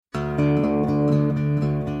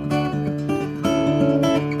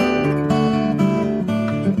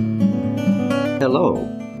Hello,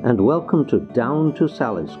 and welcome to Down to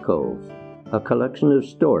Sally's Cove, a collection of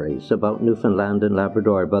stories about Newfoundland and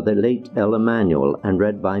Labrador by the late Ella Manuel and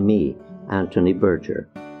read by me, Anthony Berger.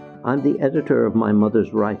 I'm the editor of my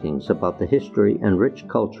mother's writings about the history and rich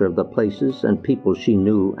culture of the places and people she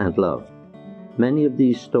knew and loved. Many of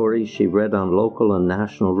these stories she read on local and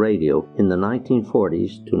national radio in the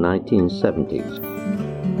 1940s to 1970s.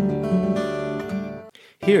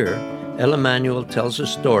 Here, Ella Manuel tells a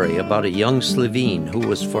story about a young Slovene who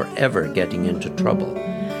was forever getting into trouble.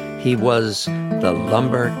 He was the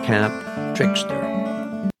lumber camp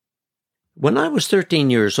trickster. When I was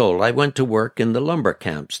 13 years old, I went to work in the lumber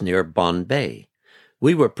camps near Bonne Bay.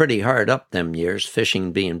 We were pretty hard up them years,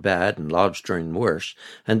 fishing being bad and lobstering worse,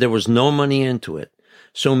 and there was no money into it.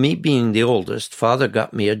 So me being the oldest, Father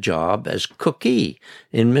got me a job as cookee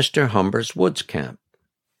in Mr. Humber's woods camp.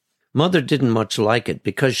 Mother didn't much like it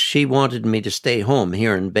because she wanted me to stay home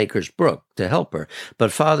here in Baker's Brook to help her,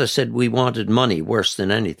 but Father said we wanted money worse than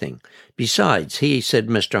anything. Besides, he said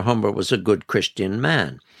Mr. Humber was a good Christian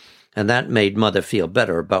man, and that made Mother feel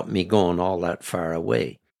better about me going all that far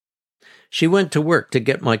away. She went to work to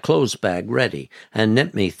get my clothes bag ready and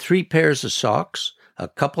knit me 3 pairs of socks, a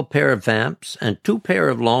couple pair of vamps, and 2 pair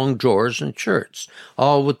of long drawers and shirts,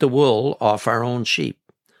 all with the wool off our own sheep.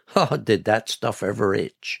 Oh, did that stuff ever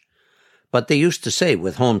itch! But they used to say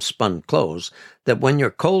with homespun clothes that when you're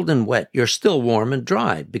cold and wet, you're still warm and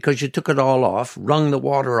dry because you took it all off, wrung the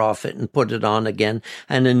water off it, and put it on again,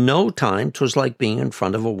 and in no time 'twas like being in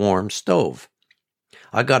front of a warm stove.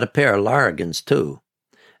 I got a pair of larrigans, too,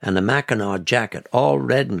 and a Mackinaw jacket, all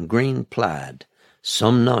red and green plaid.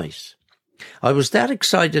 Some nice. I was that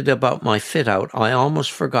excited about my fit-out I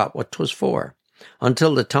almost forgot what 'twas for,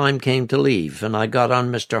 until the time came to leave, and I got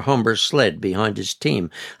on Mr. Humber's sled behind his team,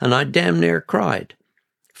 and I damn near cried.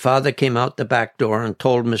 Father came out the back door and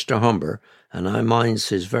told Mr. Humber, and I minds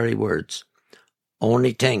his very words,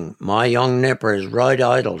 "Only thing, my young nipper is right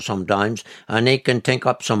idle sometimes, and he can think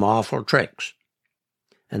up some awful tricks."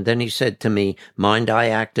 And then he said to me, mind I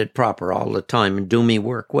acted proper all the time and do me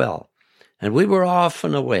work well, and we were off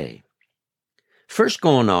and away. First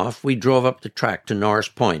going off, we drove up the track to Norris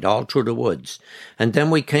Point, all through the woods, and then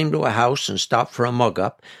we came to a house and stopped for a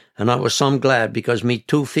mug-up, and I was some glad because me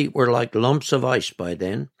 2 feet were like lumps of ice by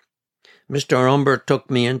then. Mr. Humber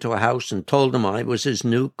took me into a house and told him I was his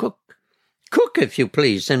new cook. Cook, if you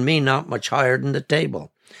please, and me not much higher than the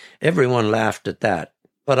table. Everyone laughed at that,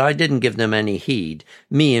 but I didn't give them any heed,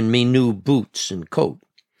 me and me new boots and coat.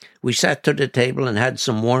 We sat to the table and had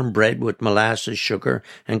some warm bread with molasses, sugar,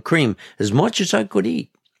 and cream, as much as I could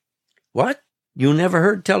eat. What? You never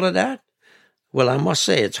heard tell of that? Well, I must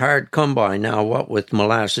say it's hard come by now, what with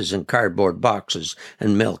molasses in cardboard boxes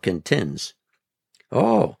and milk in tins.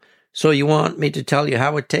 Oh, so you want me to tell you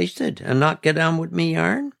how it tasted and not get on with me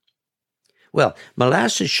yarn? Well,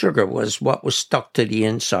 molasses sugar was what was stuck to the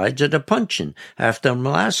insides of the punchin after the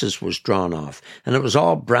molasses was drawn off, and it was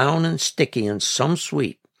all brown and sticky and some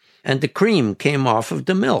sweet. And the cream came off of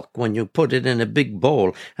the milk when you put it in a big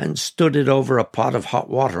bowl and stood it over a pot of hot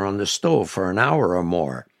water on the stove for an hour or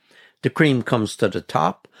more. The cream comes to the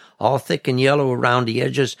top, all thick and yellow around the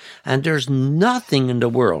edges, and there's nothing in the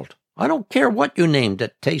world, I don't care what you name,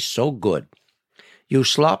 that tastes so good. You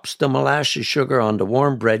slops the molasses sugar on the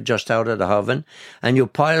warm bread just out of the oven, and you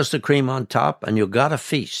piles the cream on top, and you got a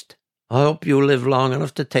feast. I hope you live long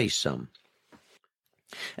enough to taste some.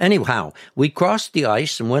 Anyhow, we crossed the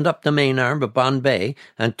ice and went up the main arm of Bonne Bay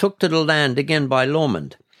and took to the land again by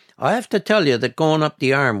Lomond. I have to tell you that going up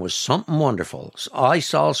the arm was something wonderful.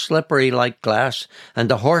 Ice all slippery like glass, and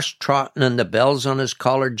the horse trotting and the bells on his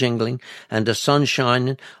collar jingling, and the sun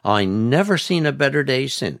shining. I never seen a better day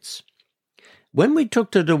since. When we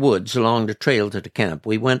took to the woods along the trail to the camp,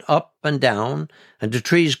 we went up and down, and the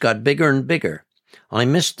trees got bigger and bigger. I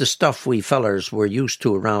missed the stuff we fellers were used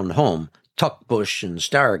to around home, tuckbush and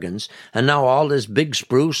stargans, and now all this big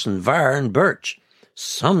spruce and var and birch.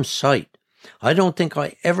 Some sight. I don't think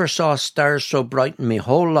I ever saw stars so bright in me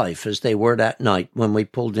whole life as they were that night when we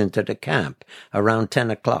pulled into the camp around 10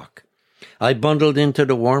 o'clock. I bundled into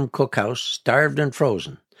the warm cookhouse, starved and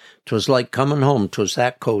frozen. 'Twas like coming home, 'twas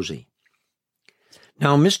that cozy.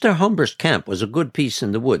 Now, Mr. Humber's camp was a good piece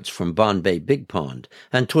in the woods from Bonne Bay Big Pond,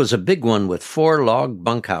 and 'twas a big one with 4 log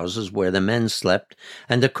bunkhouses where the men slept,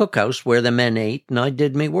 and a cookhouse where the men ate, and I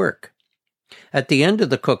did me work. At the end of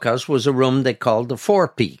the cookhouse was a room they called the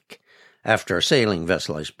forepeak, after a sailing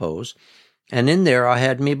vessel, I suppose, and in there I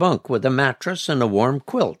had me bunk with a mattress and a warm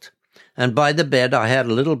quilt, and by the bed I had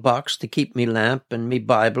a little box to keep me lamp and me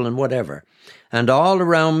Bible and whatever, and all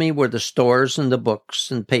around me were the stores and the books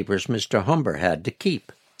and papers Mr. Humber had to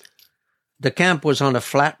keep. The camp was on a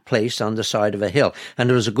flat place on the side of a hill, and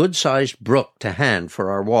there was a good-sized brook to hand for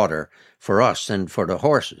our water, for us and for the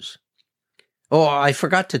horses. Oh, I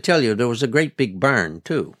forgot to tell you, there was a great big barn,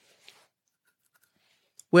 too.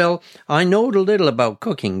 Well, I knowed a little about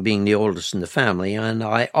cooking, being the oldest in the family, and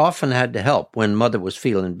I often had to help when Mother was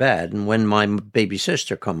feeling bad and when my baby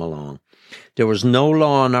sister come along. There was no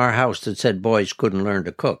law in our house that said boys couldn't learn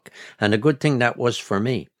to cook, and a good thing that was for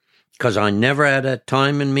me, 'cause I never had a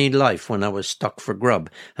time in me life when I was stuck for grub,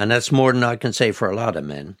 and that's more than I can say for a lot of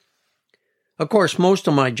men. Of course, most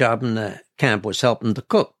of my job in the camp was helping to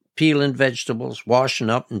cook, peeling vegetables, washing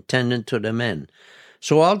up, and tending to the men.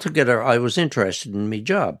 So altogether I was interested in me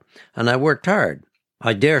job, and I worked hard.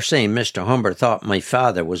 I dare say Mr. Humber thought my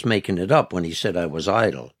father was making it up when he said I was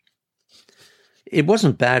idle. It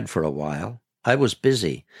wasn't bad for a while. I was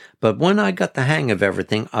busy, but when I got the hang of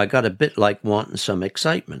everything, I got a bit like wanting some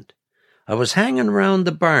excitement. I was hanging around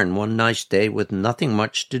the barn one nice day with nothing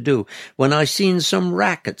much to do when I seen some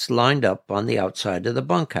rackets lined up on the outside of the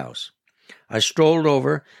bunkhouse. I strolled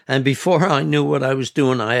over, and before I knew what I was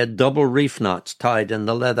doing, I had double reef knots tied in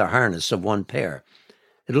the leather harness of one pair.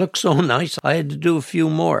 It looked so nice, I had to do a few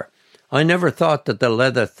more. I never thought that the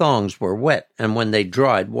leather thongs were wet, and when they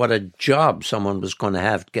dried, what a job someone was going to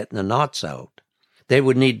have getting the knots out. They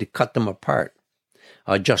would need to cut them apart.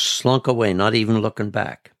 I just slunk away, not even looking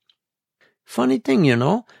back. Funny thing,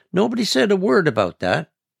 nobody said a word about that.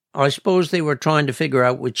 I suppose they were trying to figure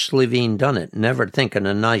out which Sleveen done it, never thinking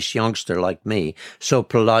a nice youngster like me, so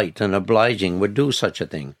polite and obliging, would do such a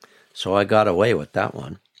thing. So I got away with that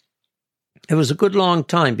one. It was a good long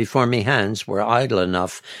time before me hands were idle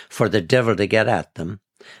enough for the devil to get at them,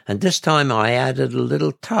 and this time I added a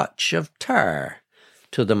little touch of tar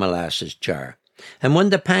to the molasses jar. And when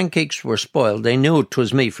the pancakes were spoiled, they knew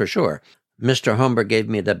 'twas me for sure. Mr. Humber gave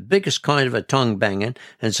me the biggest kind of a tongue-banging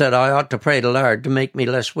and said I ought to pray the Lord to make me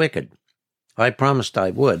less wicked. I promised I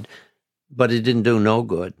would, but it didn't do no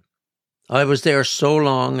good. I was there so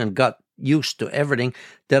long and got used to everything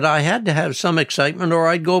that I had to have some excitement or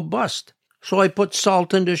I'd go bust. So I put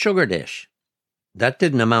salt in the sugar dish. That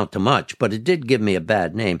didn't amount to much, but it did give me a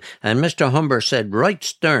bad name, and Mr. Humber said right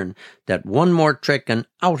stern that one more trick and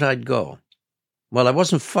out I'd go. Well, I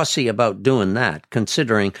wasn't fussy about doing that,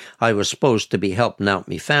 considering I was supposed to be helping out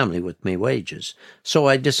me family with me wages, so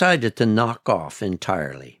I decided to knock off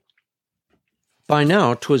entirely. By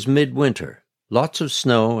now 'twas midwinter, lots of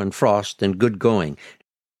snow and frost and good going.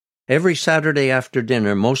 Every Saturday after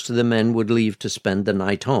dinner most of the men would leave to spend the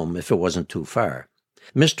night home if it wasn't too far.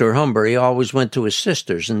 Mr. Humber, he always went to his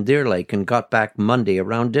sister's in Deer Lake and got back Monday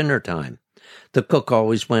around dinner time. The cook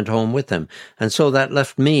always went home with him, and so that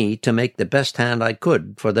left me to make the best hand I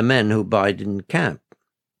could for the men who bide in camp.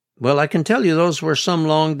 Well, I can tell you those were some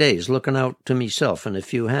long days looking out to myself and a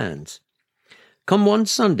few hands. Come one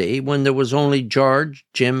Sunday, when there was only George,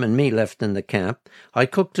 Jim, and me left in the camp, I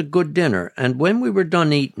cooked a good dinner, and when we were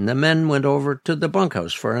done eating, the men went over to the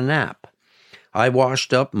bunkhouse for a nap. I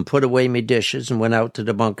washed up and put away me dishes and went out to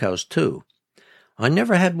the bunkhouse too. I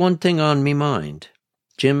never had one thing on me mind.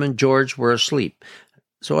 Jim and George were asleep,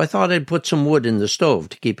 so I thought I'd put some wood in the stove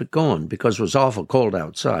to keep it going, because it was awful cold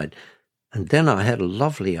outside. And then I had a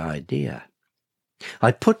lovely idea.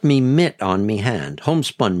 I put me mitt on me hand,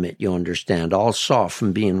 homespun mitt, you understand, all soft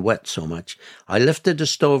from being wet so much. I lifted the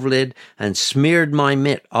stove lid and smeared my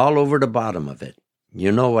mitt all over the bottom of it.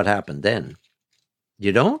 You know what happened then.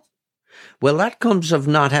 You don't? Well, that comes of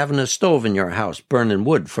not having a stove in your house burning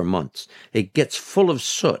wood for months. It gets full of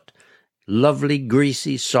soot. Lovely,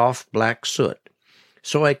 greasy, soft black soot.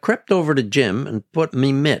 So I crept over to Jim and put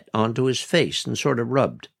me mitt onto his face and sort of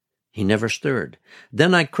rubbed. He never stirred.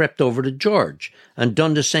 Then I crept over to George and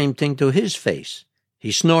done the same thing to his face.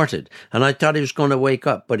 He snorted, and I thought he was going to wake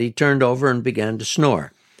up, but he turned over and began to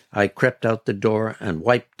snore. I crept out the door and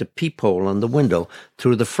wiped the peephole on the window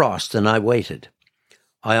through the frost, and I waited.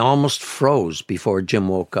 I almost froze before Jim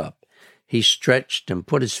woke up. He stretched and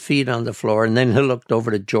put his feet on the floor, and then he looked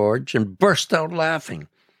over to George and burst out laughing.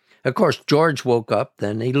 Of course, George woke up,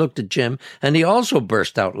 then he looked at Jim, and he also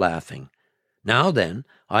burst out laughing. Now then,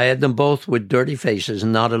 I had them both with dirty faces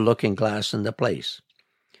and not a looking-glass in the place.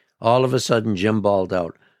 All of a sudden, Jim bawled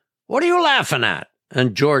out, "What are you laughing at?"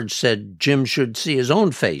 And George said Jim should see his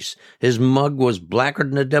own face. His mug was blacker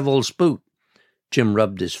than the devil's boot. Jim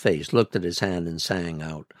rubbed his face, looked at his hand, and sang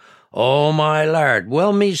out, "Oh, my lard,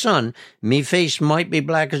 well, me son, me face might be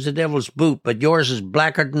black as the devil's boot, but yours is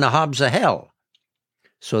blacker than the hobs of hell."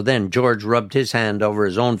 So then George rubbed his hand over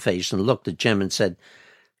his own face and looked at Jim and said,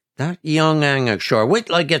 "That young Angachore, wait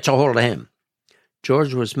till I gets a hold of him."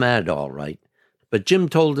 George was mad, all right, but Jim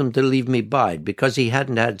told him to leave me bide because he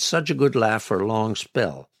hadn't had such a good laugh for a long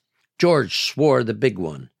spell. George swore the big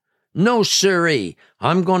one. "No, sirree,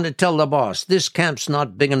 I'm going to tell the boss. This camp's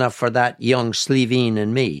not big enough for that young Sleveen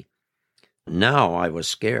and me." Now I was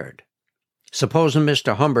scared. Supposing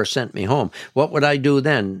Mr. Humber sent me home, what would I do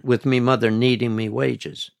then, with me mother needing me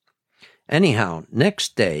wages? Anyhow,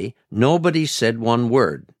 next day, nobody said one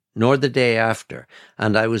word, nor the day after,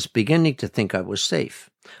 and I was beginning to think I was safe.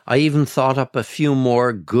 I even thought up a few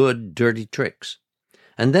more good, dirty tricks.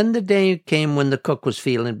 And then the day came when the cook was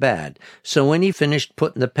feeling bad, so when he finished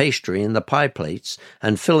putting the pastry in the pie plates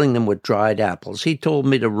and filling them with dried apples, he told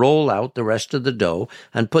me to roll out the rest of the dough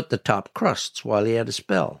and put the top crusts while he had a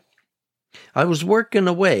spell. I was working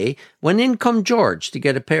away when in come George to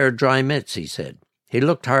get a pair of dry mitts, he said. He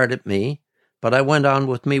looked hard at me, but I went on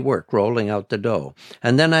with me work, rolling out the dough.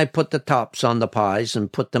 And then I put the tops on the pies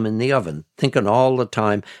and put them in the oven, thinking all the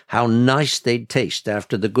time how nice they'd taste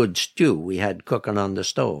after the good stew we had cooking on the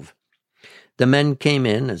stove. The men came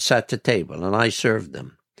in and sat to table, and I served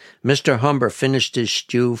them. Mr. Humber finished his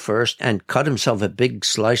stew first and cut himself a big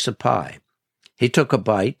slice of pie. He took a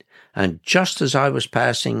bite, and just as I was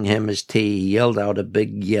passing him his tea, he yelled out a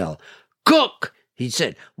big yell. "Cook!" he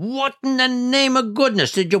said. "What in the name of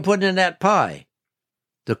goodness did you put in that pie?"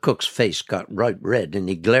 The cook's face got right red, and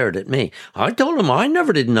he glared at me. I told him I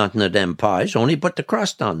never did nothing of them pies, only put the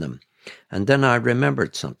crust on them. And then I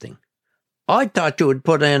remembered something. "I thought you would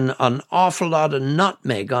put in an awful lot of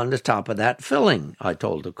nutmeg on the top of that filling," I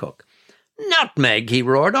told the cook. "Nutmeg!" he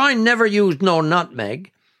roared. "I never used no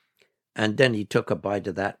nutmeg." And then he took a bite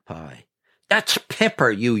of that pie. "That's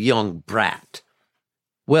pepper, you young brat."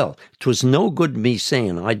 Well, 'twas no good me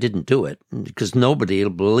saying I didn't do it, because nobody'll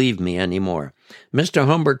believe me any more. Mr.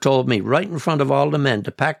 Humber told me right in front of all the men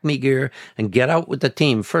to pack me gear and get out with the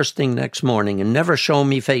team first thing next morning and never show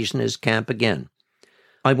me face in his camp again.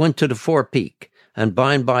 I went to the forepeak, and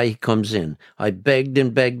by and by he comes in. I begged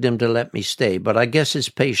and begged him to let me stay, but I guess his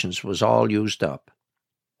patience was all used up.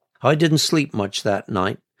 I didn't sleep much that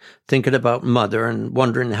night, thinking about Mother and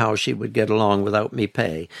wondering how she would get along without me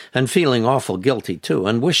pay, and feeling awful guilty too,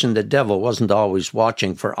 and wishing the devil wasn't always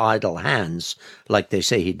watching for idle hands like they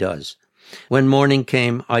say he does. When morning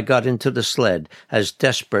came, I got into the sled, as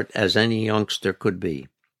desperate as any youngster could be.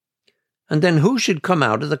 And then who should come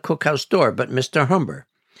out of the cookhouse door but Mr. Humber?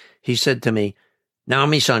 He said to me, "Now,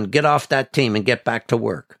 me son, get off that team and get back to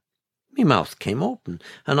work." Me mouth came open,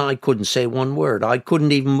 and I couldn't say one word. I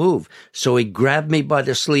couldn't even move. So he grabbed me by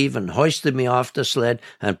the sleeve and hoisted me off the sled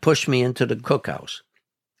and pushed me into the cookhouse.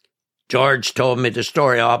 "George told me the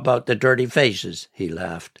story all about the dirty faces," he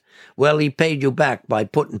laughed. "Well, he paid you back by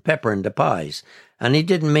putting pepper in the pies, and he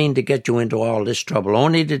didn't mean to get you into all this trouble,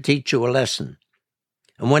 only to teach you a lesson.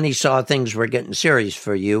 And when he saw things were getting serious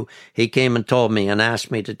for you, he came and told me and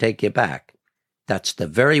asked me to take you back." That's the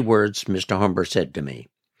very words Mr. Humber said to me.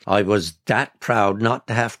 I was that proud not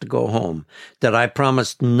to have to go home that I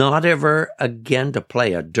promised not ever again to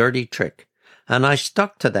play a dirty trick, and I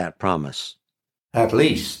stuck to that promise. At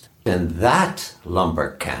least in that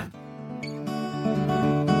lumber camp.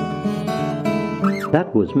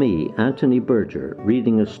 That was me, Anthony Berger,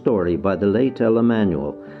 reading a story by the late Ella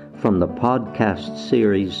Manuel from the podcast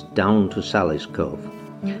series Down to Sally's Cove.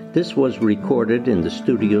 This was recorded in the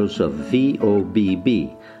studios of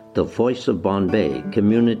VOBB, the Voice of Bombay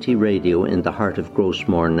community radio in the heart of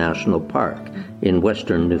Grossmoor National Park in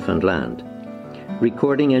western Newfoundland.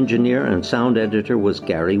 Recording engineer and sound editor was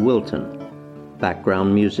Gary Wilton.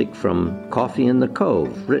 Background music from Coffee in the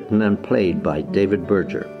Cove, written and played by David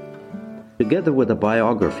Berger. Together with a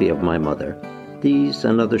biography of my mother, these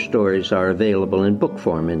and other stories are available in book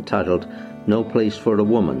form entitled No Place for a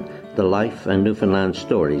Woman, The Life and Newfoundland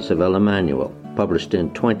Stories of Ella Manuel, published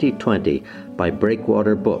in 2020 by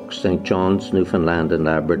Breakwater Books, St. John's, Newfoundland and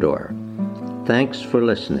Labrador. Thanks for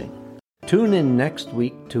listening. Tune in next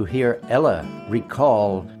week to hear Ella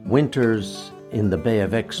recall winters in the Bay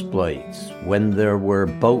of Exploits when there were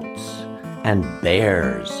boats and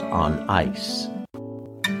bears on ice.